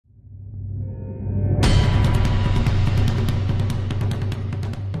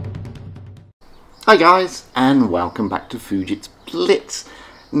Hi guys, and welcome back to Fujit's Blitz.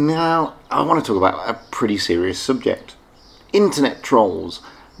 Now, I want to talk about a pretty serious subject. Internet trolls.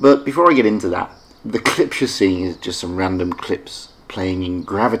 But before I get into that, the clips you're seeing is just some random clips playing in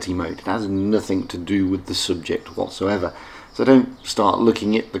gravity mode. It has nothing to do with the subject whatsoever. So don't start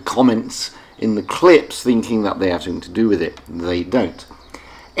looking at the comments in the clips thinking that they have something to do with it. They don't.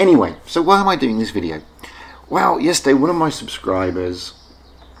 Anyway, so why am I doing this video? Well, yesterday one of my subscribers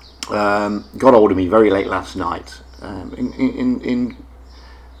got hold of me very late last night, in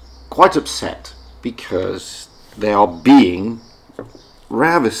quite upset because they are being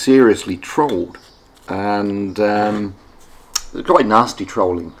rather seriously trolled, and quite nasty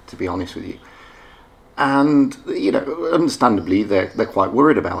trolling, to be honest with you. And you know, understandably, they're quite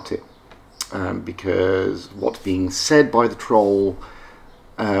worried about it, because what's being said by the troll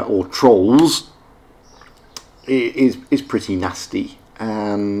or trolls is pretty nasty.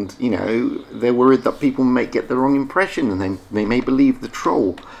 And you know, they're worried that people may get the wrong impression and they may believe the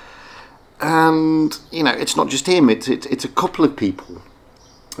troll. And you know, it's not just him, it's a couple of people.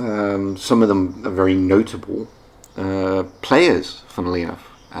 Some of them are very notable players, funnily enough,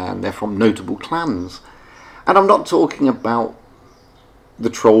 and they're from notable clans. And I'm not talking about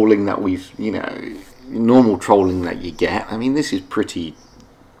the trolling that we've, you know, normal trolling that you get. I mean, this is pretty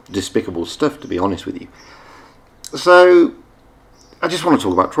despicable stuff, to be honest with you. So I just want to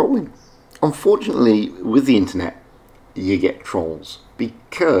talk about trolling. Unfortunately, with the internet, you get trolls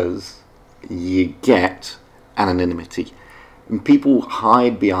because you get anonymity. And people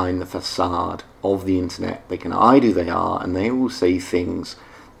hide behind the facade of the internet. They can hide who they are, and they will say things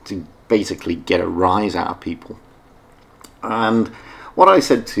to basically get a rise out of people. And what I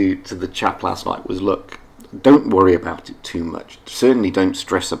said to the chap last night was, look, don't worry about it too much. Certainly don't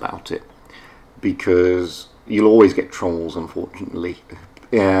stress about it, because you'll always get trolls, unfortunately.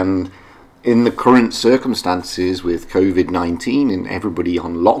 And in the current circumstances with COVID-19 and everybody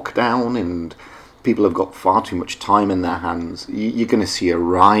on lockdown and people have got far too much time in their hands, you're going to see a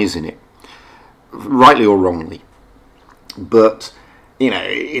rise in it, rightly or wrongly. But you know,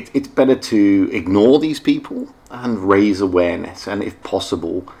 it's better to ignore these people and raise awareness, and if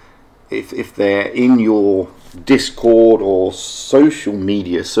possible, if they're in your Discord or social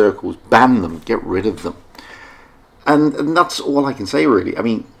media circles, ban them, get rid of them. And that's all I can say, really. I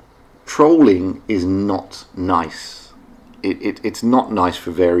mean, trolling is not nice. It's not nice for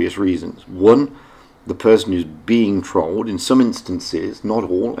various reasons. One, the person who's being trolled, in some instances, not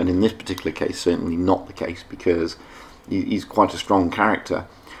all, and in this particular case, certainly not the case, because he's quite a strong character.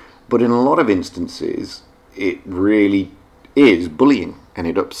 But in a lot of instances, it really is bullying, and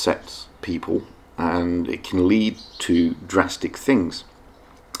it upsets people, and it can lead to drastic things.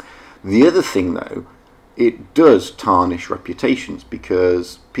 The other thing, though, it does tarnish reputations,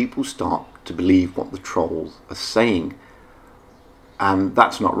 because people start to believe what the trolls are saying, and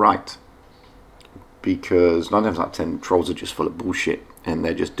that's not right, because 9 times out of 10 trolls are just full of bullshit, and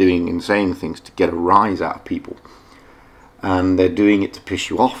they're just doing and saying things to get a rise out of people, and they're doing it to piss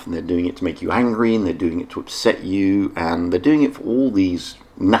you off, and they're doing it to make you angry, and they're doing it to upset you, and they're doing it for all these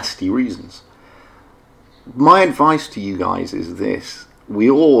nasty reasons. My advice to you guys is this: we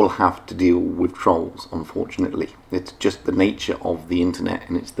all have to deal with trolls, unfortunately. It's just the nature of the internet,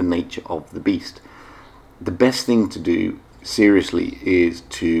 and it's the nature of the beast. The best thing to do, seriously, is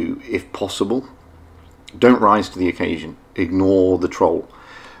to, if possible, don't rise to the occasion. Ignore the troll.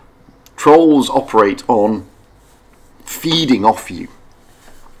 Trolls operate on feeding off you.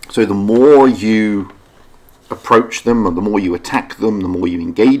 So the more you approach them, and the more you attack them, the more you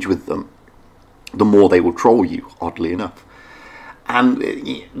engage with them, the more they will troll you, oddly enough. And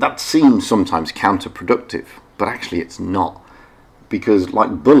that seems sometimes counterproductive, but actually it's not. Because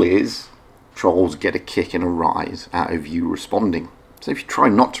like bullies, trolls get a kick and a rise out of you responding. So if you try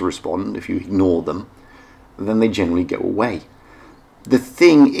not to respond, if you ignore them, then they generally go away. The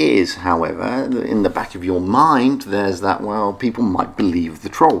thing is, however, in the back of your mind, there's that, well, people might believe the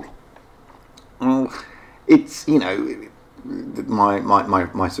troll. Well, it's, you know,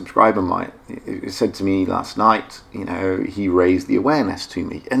 my subscriber said to me last night, you know, he raised the awareness to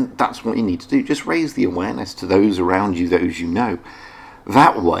me, and that's what you need to do. Just raise the awareness to those around you, those you know.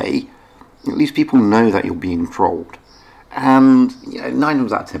 That way, at least people know that you're being trolled. And you know, 9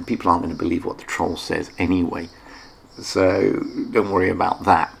 times out of 10, people aren't going to believe what the troll says anyway. So don't worry about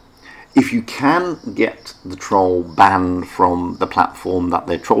that. If you can get the troll banned from the platform that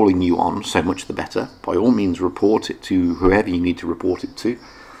they're trolling you on, so much the better. By all means, report it to whoever you need to report it to.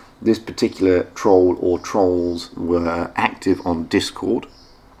 This particular troll or trolls were active on Discord,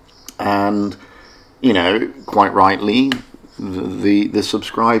 and you know, quite rightly, the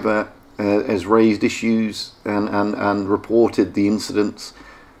subscriber has raised issues and reported the incidents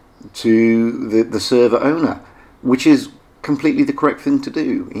to the server owner, which is completely the correct thing to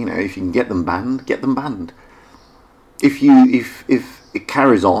do. You know, if you can get them banned, get them banned. If it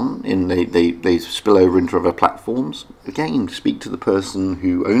carries on and they spill over into other platforms, again, speak to the person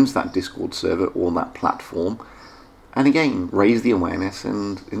who owns that Discord server or that platform, and again, raise the awareness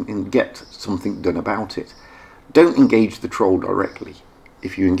and get something done about it. Don't engage the troll directly.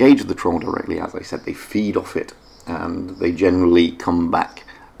 If you engage the troll directly, as I said, they feed off it and they generally come back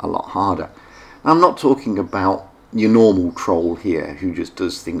a lot harder. Now, I'm not talking about your normal troll here who just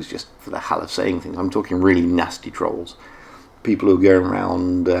does things just for the hell of saying things. I'm talking really nasty trolls. People who go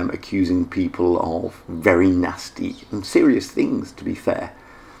around accusing people of very nasty and serious things, to be fair.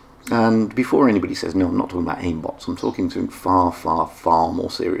 And before anybody says, no, I'm not talking about aimbots, I'm talking to far, far, far more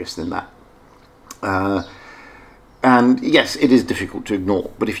serious than that. And yes, it is difficult to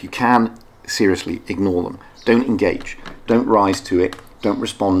ignore, but if you can, seriously, ignore them. Don't engage. Don't rise to it. Don't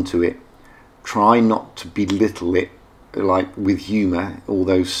respond to it. Try not to belittle it, like with humour,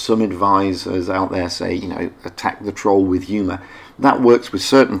 although some advisors out there say, you know, attack the troll with humour. That works with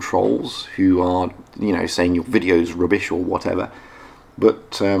certain trolls who are, you know, saying your video's rubbish or whatever.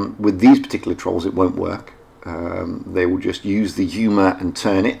 But with these particular trolls, it won't work. They will just use the humour and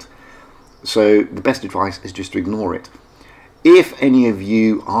turn it. So the best advice is just to ignore it. If any of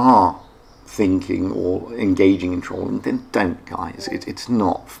you are thinking or engaging in trolling, then don't, guys. It's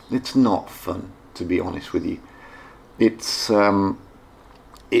not fun, to be honest with you. It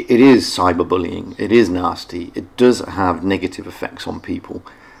is cyberbullying. It is nasty. It does have negative effects on people,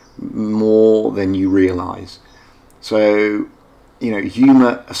 more than you realise. So, you know,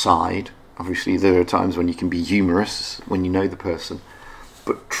 humour aside, obviously there are times when you can be humorous when you know the person,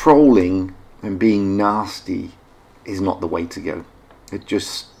 but trolling and being nasty is not the way to go. It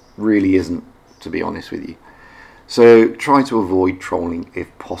just really isn't, to be honest with you. So try to avoid trolling if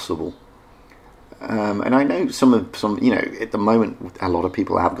possible. And I know some, you know, at the moment a lot of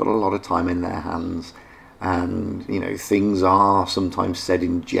people have got a lot of time in their hands, and you know, things are sometimes said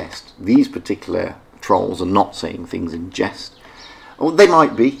in jest. These particular trolls are not saying things in jest. Or they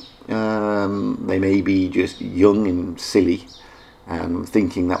might be. They may be just young and silly and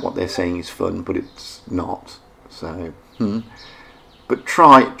thinking that what they're saying is fun, but it's not. So, but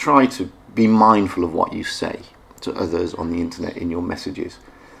try to be mindful of what you say to others on the internet in your messages.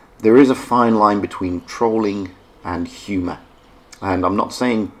 There is a fine line between trolling and humour. And I'm not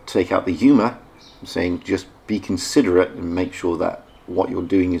saying take out the humour. I'm saying just be considerate and make sure that what you're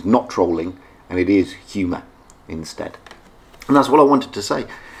doing is not trolling and it is humour instead. And that's what I wanted to say.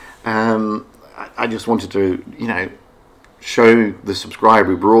 I just wanted to, you know, show the subscriber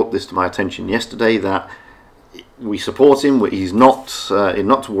who brought this to my attention yesterday that we support him. He's not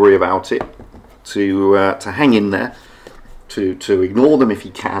to worry about it, to hang in there, to ignore them if he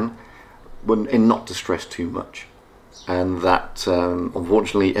can, but and not to stress too much. And that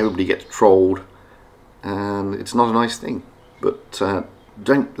unfortunately everybody gets trolled, and it's not a nice thing. But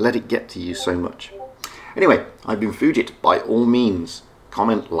don't let it get to you so much. Anyway, I've been Fujit. By all means,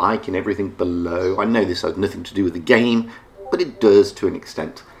 comment, like, and everything below. I know this has nothing to do with the game, but it does to an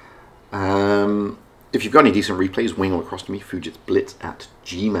extent. If you've got any decent replays, wing them across to me,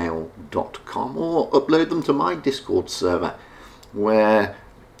 fujitsblitz@gmail.com, or upload them to my Discord server,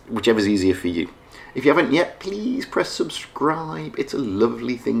 whichever's easier for you. If you haven't yet, please press subscribe. It's a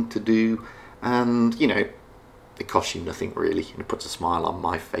lovely thing to do, and you know, it costs you nothing really, and it puts a smile on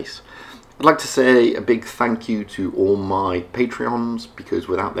my face. I'd like to say a big thank you to all my Patreons, because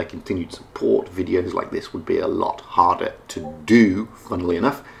without their continued support, videos like this would be a lot harder to do, funnily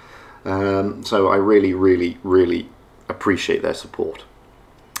enough. So I really, really, really appreciate their support.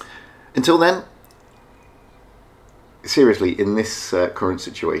 Until then, seriously, in this current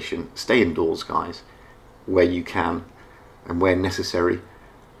situation, stay indoors, guys, where you can and where necessary.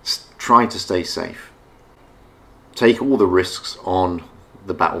 Try to stay safe. Take all the risks on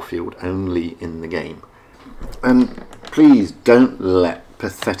the battlefield, only in the game. And please don't let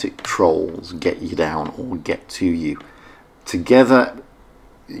pathetic trolls get you down or get to you. Together,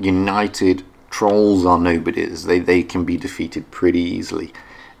 united, trolls are nobodies. They can be defeated pretty easily.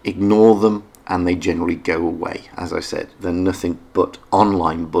 Ignore them and they generally go away. As I said, they're nothing but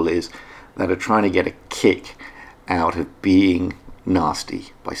online bullies that are trying to get a kick out of being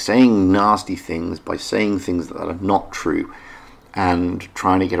nasty, by saying nasty things, by saying things that are not true, and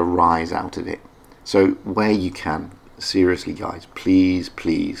trying to get a rise out of it. So where you can, seriously guys, please,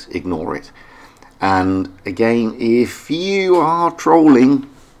 please ignore it. And again, if you are trolling,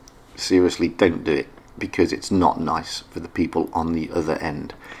 seriously don't do it, because it's not nice for the people on the other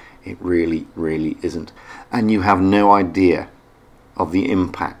end. It really, really isn't. And you have no idea of the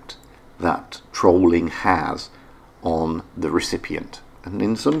impact that trolling has on the recipient. And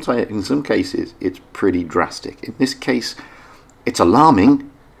in some cases, it's pretty drastic. In this case, it's alarming,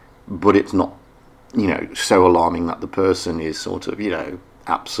 but it's not, so alarming that the person is sort of,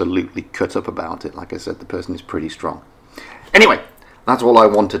 absolutely cut up about it. Like I said, the person is pretty strong. Anyway, that's all I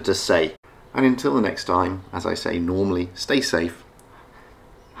wanted to say. And until the next time, as I say normally, stay safe,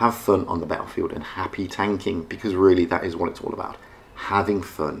 have fun on the battlefield, and happy tanking, because really that is what it's all about. Having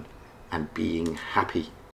fun and being happy.